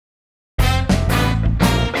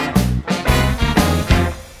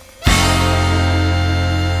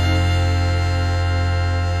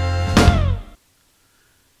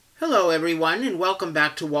Hello everyone and welcome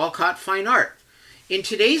back to Walcott Fine Art. In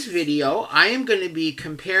today's video I am going to be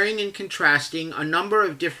comparing and contrasting a number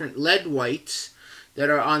of different lead whites that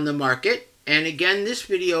are on the market. And again, this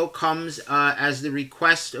video comes as the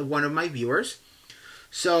request of one of my viewers.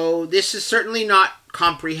 So this is certainly not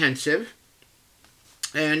comprehensive,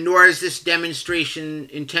 and nor is this demonstration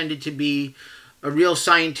intended to be a real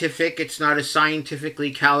scientific. It's not a scientifically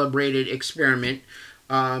calibrated experiment.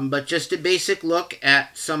 But just a basic look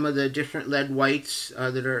at some of the different lead whites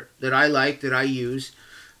that I like, that I use,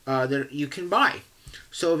 that you can buy.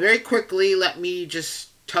 So very quickly, let me just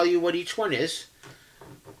tell you what each one is.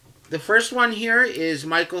 The first one here is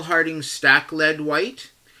Michael Harding's Stack Lead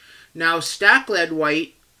White. Now, Stack Lead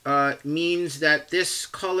White means that this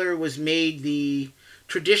color was made the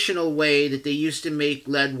traditional way that they used to make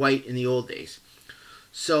lead white in the old days.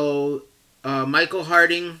 So Michael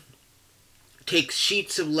Harding takes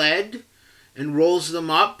sheets of lead and rolls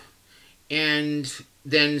them up and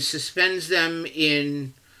then suspends them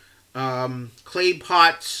in clay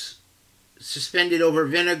pots suspended over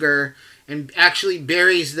vinegar and actually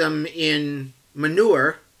buries them in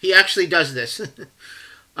manure. He actually does this.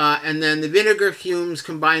 And then the vinegar fumes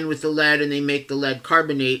combine with the lead and they make the lead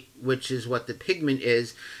carbonate, which is what the pigment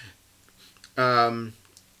is.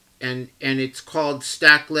 And it's called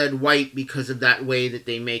Stack Lead White because of that way that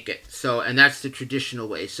they make it. So, and that's the traditional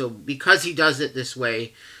way. So because he does it this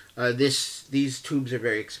way, these tubes are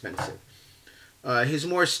very expensive. His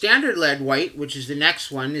more standard lead white, which is the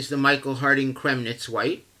next one, is the Michael Harding Kremnitz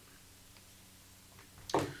White.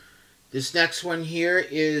 This next one here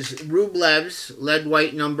is Rublev's Lead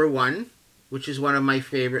White number 1, which is one of my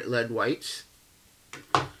favorite lead whites.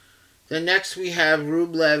 Then next we have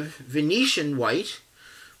Rublev Venetian White,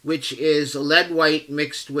 which is a lead white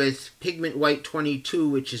mixed with pigment white 22,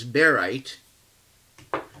 which is barite.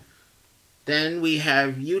 Then we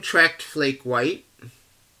have Utrecht Flake White.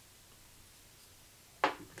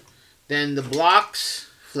 Then the Blocks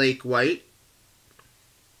Flake White.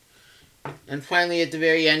 And finally, at the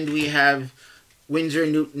very end, we have Winsor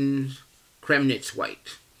Newton Kremnitz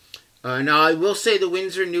White. Now, I will say the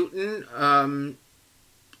Winsor Newton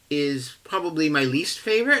is probably my least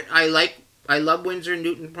favorite. I love Winsor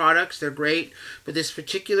Newton products. They're great. But this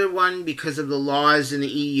particular one, because of the laws in the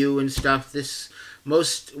EU and stuff,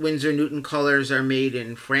 most Winsor Newton colors are made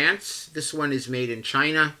in France. This one is made in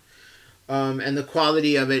China. And the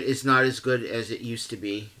quality of it is not as good as it used to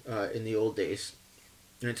be in the old days.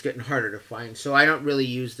 And it's getting harder to find. So I don't really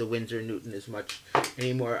use the Winsor Newton as much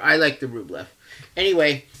anymore. I like the Rublev.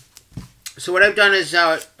 Anyway, so what I've done is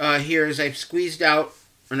here is I've squeezed out,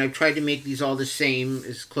 and I've tried to make these all the same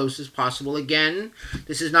as close as possible. Again,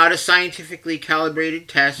 this is not a scientifically calibrated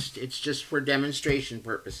test. It's just for demonstration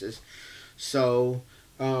purposes. So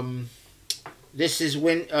this is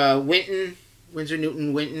Winton, Winsor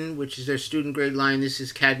Newton Winton, which is their student grade line. This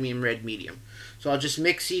is cadmium red medium. So I'll just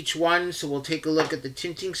mix each one. So we'll take a look at the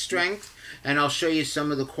tinting strength, and I'll show you some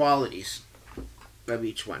of the qualities of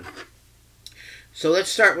each one. So let's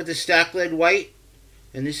start with the Stack Lead White,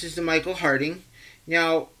 and this is the Michael Harding.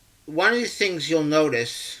 Now, one of the things you'll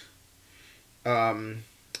notice, and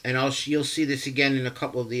you'll see this again in a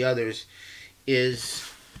couple of the others, is,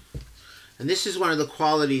 and this is one of the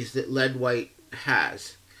qualities that lead white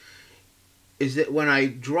has, is that when I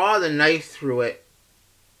draw the knife through it,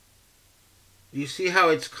 you see how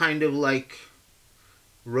it's kind of like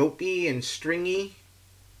ropey and stringy?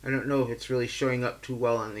 I don't know if it's really showing up too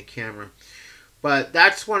well on the camera. But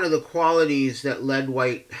that's one of the qualities that lead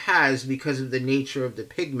white has because of the nature of the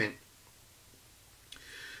pigment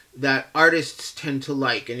that artists tend to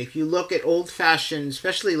like. And if you look at old-fashioned,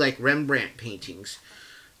 especially like Rembrandt paintings,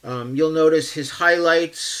 you'll notice his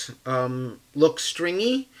highlights look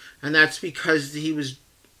stringy, and that's because he was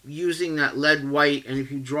using that lead white, and if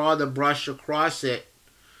you draw the brush across it,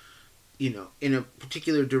 you know, in a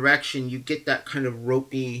particular direction, you get that kind of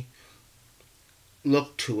ropey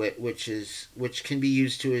look to it, which can be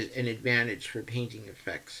used to an advantage for painting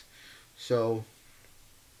effects. So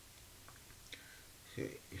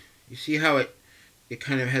you see how it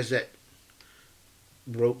kind of has that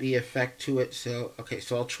ropey effect to it. So okay,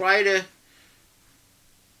 so I'll try to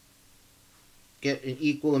get an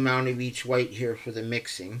equal amount of each white here for the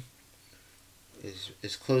mixing,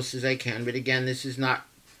 as close as I can. But again, this is not,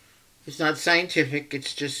 it's not scientific.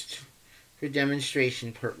 It's just for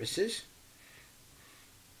demonstration purposes.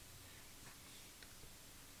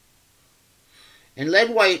 And lead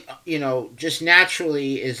white, you know, just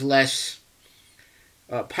naturally is less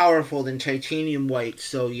powerful than titanium white,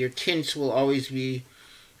 so your tints will always be,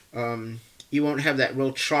 you won't have that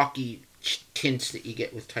real chalky tints that you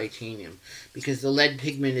get with titanium, because the lead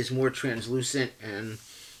pigment is more translucent and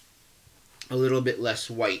a little bit less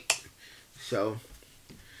white. So,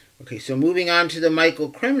 okay, so moving on to the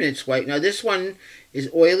Michael Kremnitz white. Now this one is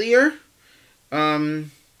oilier,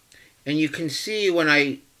 and you can see when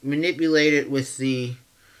I manipulate it with the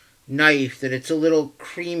knife that it's a little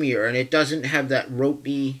creamier, and it doesn't have that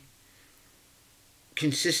ropey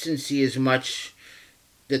consistency as much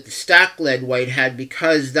that the stack lead white had,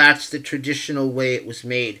 because that's the traditional way it was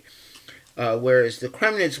made. Whereas the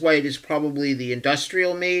Kremnitz white is probably the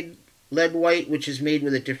industrial made lead white, which is made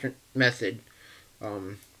with a different method.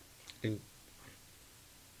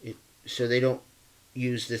 So they don't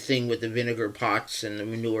use the thing with the vinegar pots and the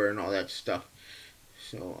manure and all that stuff.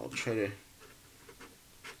 So I'll try to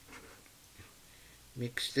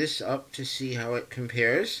mix this up to see how it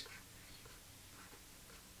compares.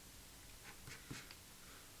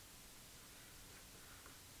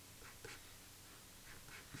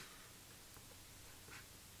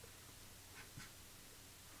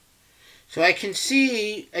 So I can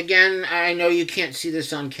see, again, I know you can't see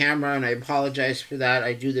this on camera, and I apologize for that.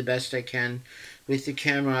 I do the best I can with the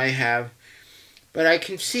camera I have. But I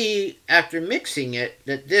can see, after mixing it,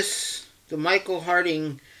 that the Michael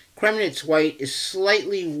Harding Kremnitz white is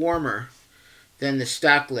slightly warmer than the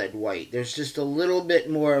stack lead white. There's just a little bit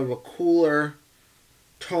more of a cooler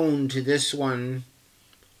tone to this one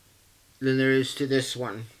than there is to this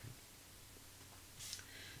one.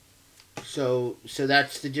 So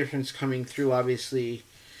that's the difference coming through, obviously,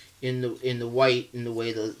 in the white, in the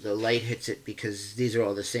way the light hits it, because these are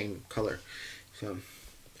all the same color. So,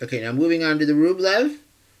 okay, now moving on to the Rublev.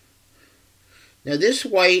 Now this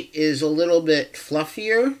white is a little bit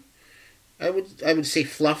fluffier. I would say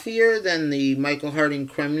fluffier than the Michael Harding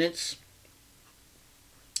Kremnitz,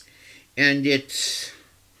 and it's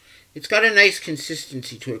got a nice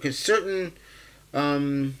consistency to it, because certain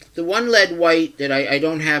the one lead white that I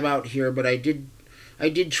don't have out here, but I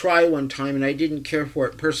did try one time and I didn't care for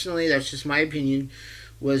it personally. That's just my opinion.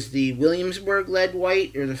 Was the Williamsburg lead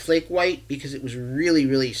white, or the flake white, because it was really,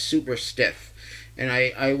 really super stiff, and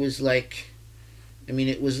I was like, I mean,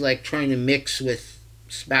 it was like trying to mix with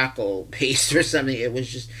spackle paste or something. It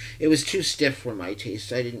was too stiff for my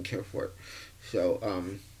taste. I didn't care for it. So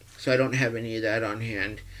I don't have any of that on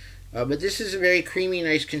hand. But this is a very creamy,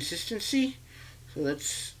 nice consistency. So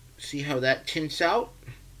let's see how that tints out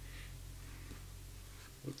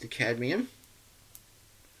with the cadmium.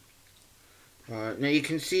 Now you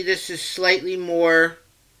can see this is slightly more,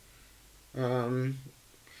 again,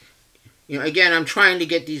 I'm trying to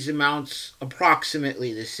get these amounts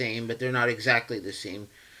approximately the same, but they're not exactly the same.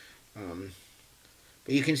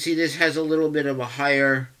 But you can see this has a little bit of a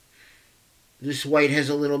higher, this white has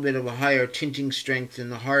a little bit of a higher tinting strength than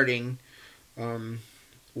the Harding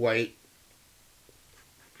white.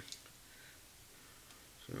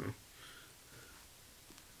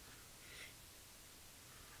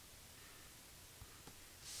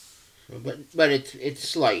 But it's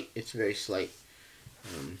slight. It's very slight.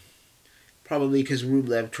 Probably because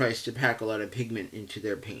Rublev tries to pack a lot of pigment into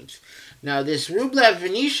their paints. Now this Rublev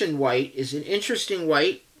Venetian white is an interesting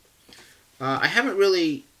white. I haven't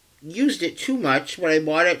really used it too much, but I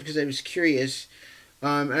bought it because I was curious.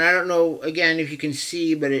 And I don't know, again, if you can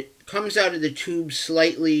see, but it comes out of the tube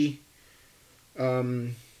slightly.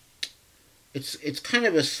 It's kind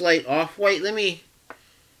of a slight off-white. Let me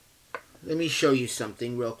show you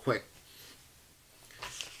something real quick.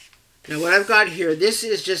 Now what I've got here, this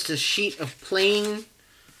is just a sheet of plain,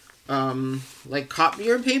 like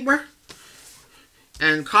copier paper.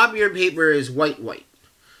 And copier paper is white.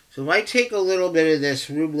 So if I take a little bit of this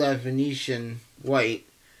Rublev Venetian white,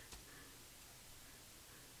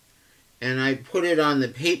 and I put it on the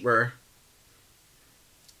paper,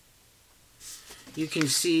 you can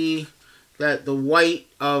see that the white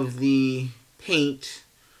of the paint,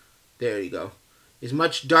 there you go, is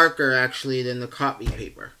much darker actually than the copy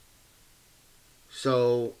paper.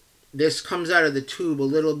 So this comes out of the tube a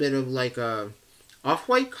little bit of like a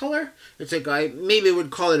off-white color. It's like, I maybe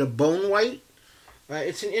would call it a bone white.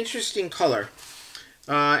 It's an interesting color.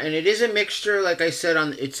 And it is a mixture, like I said,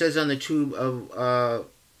 it says on the tube, of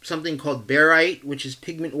something called barite, which is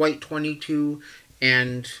pigment white 22,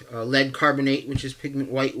 and lead carbonate, which is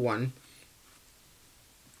pigment white 1.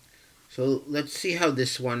 So let's see how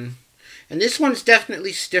this one... And this one's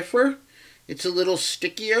definitely stiffer. It's a little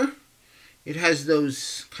stickier. It has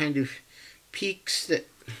those kind of peaks that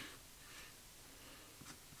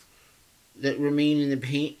remain in the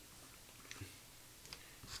paint.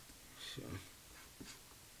 So.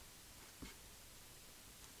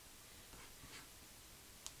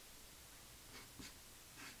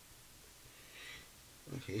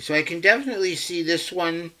 Okay, so I can definitely see this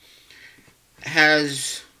one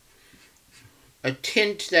has a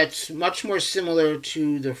tint that's much more similar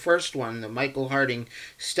to the first one, the Michael Harding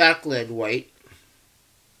Stack Lead White.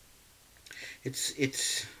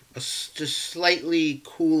 It's just slightly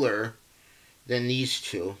cooler than these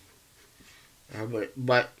two,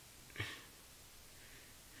 but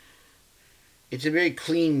it's a very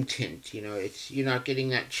clean tint. You know, you're not getting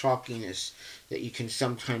that chalkiness that you can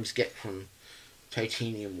sometimes get from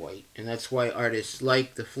titanium white, and that's why artists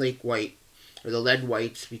like the flake white or the lead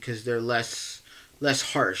whites, because they're less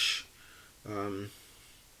harsh.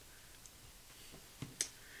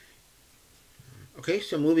 Okay,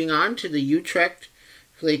 so moving on to the Utrecht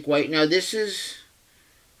flake white. Now this is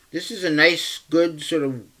a nice, good sort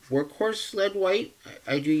of workhorse lead white.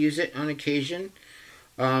 I do use it on occasion.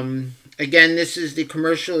 Again, this is the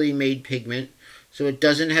commercially made pigment, so it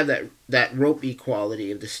doesn't have that ropey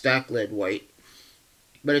quality of the stack lead white.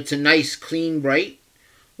 But it's a nice, clean, bright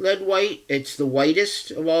lead white. It's the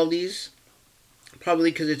whitest of all these,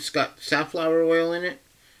 probably because it's got safflower oil in it.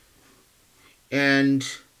 And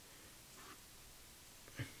so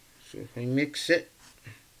if I mix it,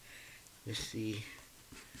 let's see.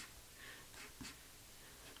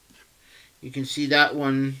 You can see that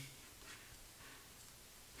one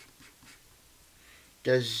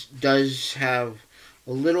does have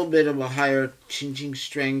a little bit of a higher tinting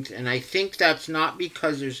strength, and I think that's not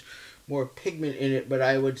because there's more pigment in it, but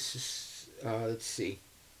I would, let's see,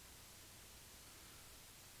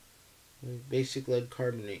 basic lead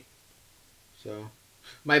carbonate. So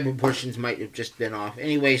my proportions might have just been off.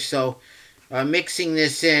 Anyway, so mixing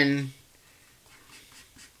this in,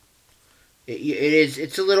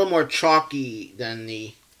 it's a little more chalky than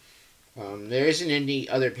the, there isn't any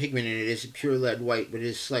other pigment in it. It's a pure lead white, but it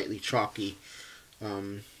is slightly chalky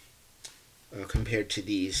compared to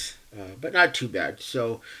these, but not too bad.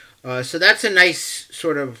 So that's a nice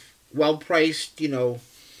sort of well-priced, you know,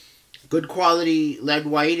 good quality lead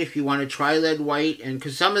white if you want to try lead white, and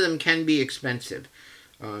because some of them can be expensive,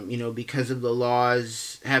 you know, because of the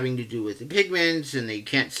laws having to do with the pigments, and they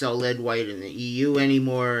can't sell lead white in the EU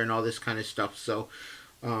anymore and all this kind of stuff. So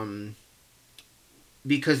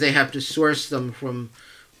because they have to source them from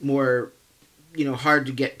more, you know, hard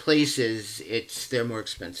to get places, they're more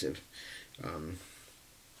expensive.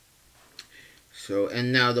 So,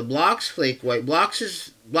 and now the Blox flake white.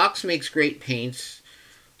 Blox makes great paints.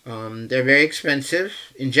 They're very expensive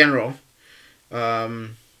in general.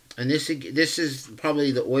 And this is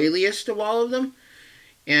probably the oiliest of all of them,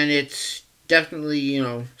 and it's definitely, you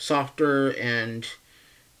know, softer, and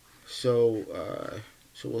so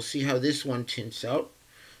so we'll see how this one tints out.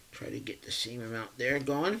 Try to get the same amount there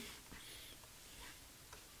going.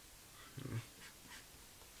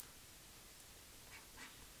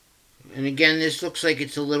 And again, this looks like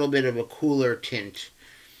it's a little bit of a cooler tint.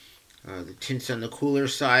 The tint's on the cooler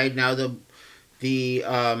side. Now the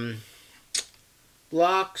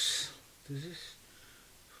Blox, is this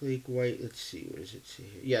flake white? Let's see, what does it say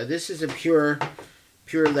here? Yeah, this is a pure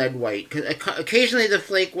lead white. Occasionally the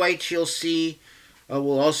flake whites you'll see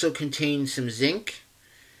will also contain some zinc.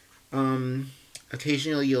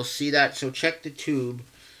 Occasionally you'll see that, so check the tube.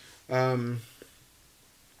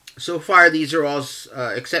 So far these are all,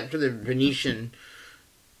 except for the Venetian,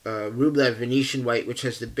 Rublev Venetian white, which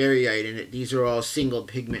has the baryite in it, these are all single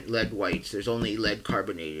pigment lead whites. There's only lead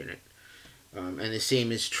carbonate in it. And the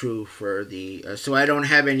same is true for the, so I don't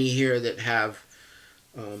have any here that have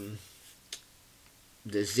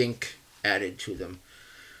the zinc added to them.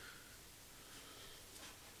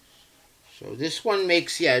 So this one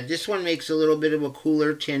makes, this one makes a little bit of a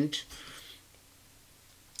cooler tint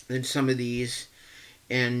than some of these.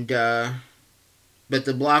 And, but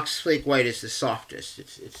the Blox flake white is the softest.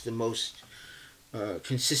 It's the most,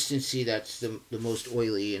 consistency, that's the most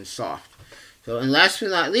oily and soft. So, and last but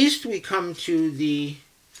not least, we come to the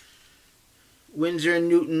Winsor &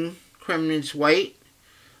 Newton Kremnitz White,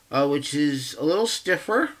 which is a little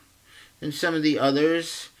stiffer than some of the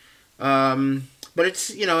others. But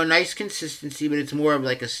it's, you know, a nice consistency, but it's more of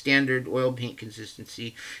like a standard oil paint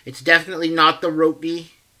consistency. It's definitely not the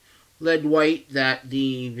ropey lead white that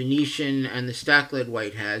the Venetian and the stack lead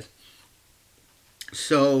white has.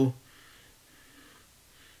 So,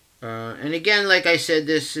 and again, like I said,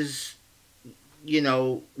 this is, you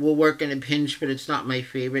know, will work in a pinch, but it's not my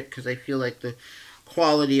favorite because I feel like the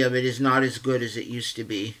quality of it is not as good as it used to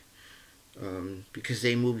be, because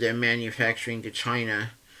they moved their manufacturing to China,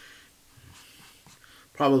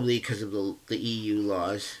 probably because of the EU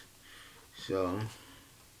laws. So,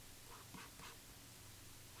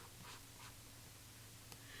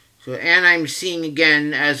 and I'm seeing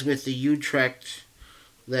again, as with the Utrecht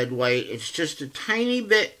lead white. It's just a tiny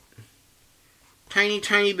bit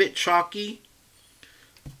chalky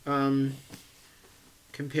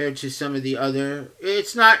compared to some of the other.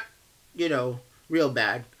 It's not, real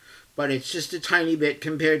bad, but it's just a tiny bit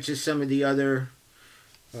compared to some of the other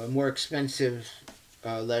more expensive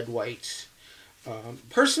lead whites.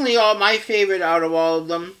 Personally, my favorite out of all of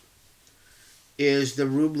them is the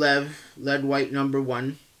Rublev lead white number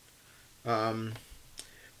 1.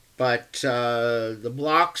 But the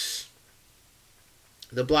Blocks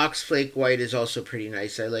flake white is also pretty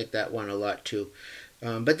nice. I like that one a lot too.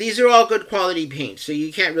 But these are all good quality paints, so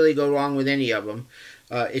you can't really go wrong with any of them.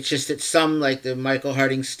 It's just that some, like the Michael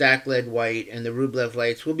Harding Stack Lead White and the Rublev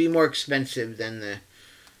Lights, will be more expensive than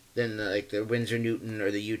the Winsor Newton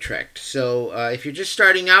or the Utrecht. So if you're just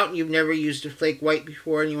starting out and you've never used a flake white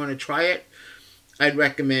before and you want to try it, I'd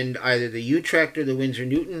recommend either the Utrecht or the Winsor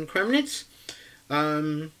Newton Kremnitz.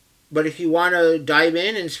 But if you want to dive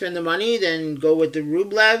in and spend the money, then go with the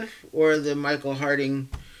Rublev or the Michael Harding,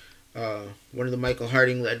 one of the Michael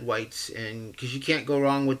Harding lead whites, and because you can't go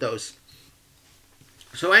wrong with those.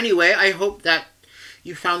 So anyway, I hope that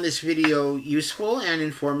you found this video useful and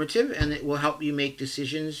informative, and it will help you make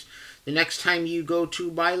decisions the next time you go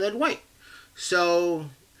to buy lead white. So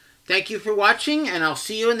thank you for watching, and I'll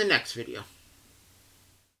see you in the next video.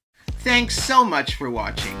 Thanks so much for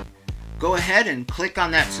watching. Go ahead and click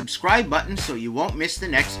on that subscribe button so you won't miss the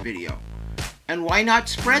next video. And why not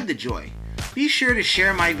spread the joy? Be sure to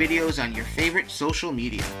share my videos on your favorite social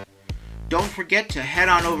media. Don't forget to head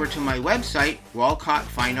on over to my website,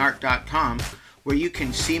 walcottfineart.com, where you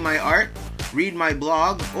can see my art, read my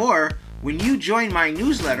blog, or when you join my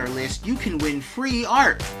newsletter list, you can win free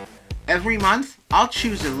art. Every month, I'll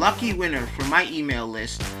choose a lucky winner for my email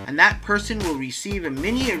list, and that person will receive a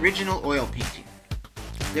mini original oil painting.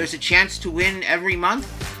 There's a chance to win every month,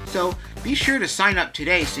 so be sure to sign up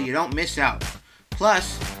today so you don't miss out.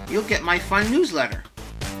 Plus, you'll get my fun newsletter.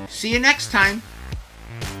 See you next time!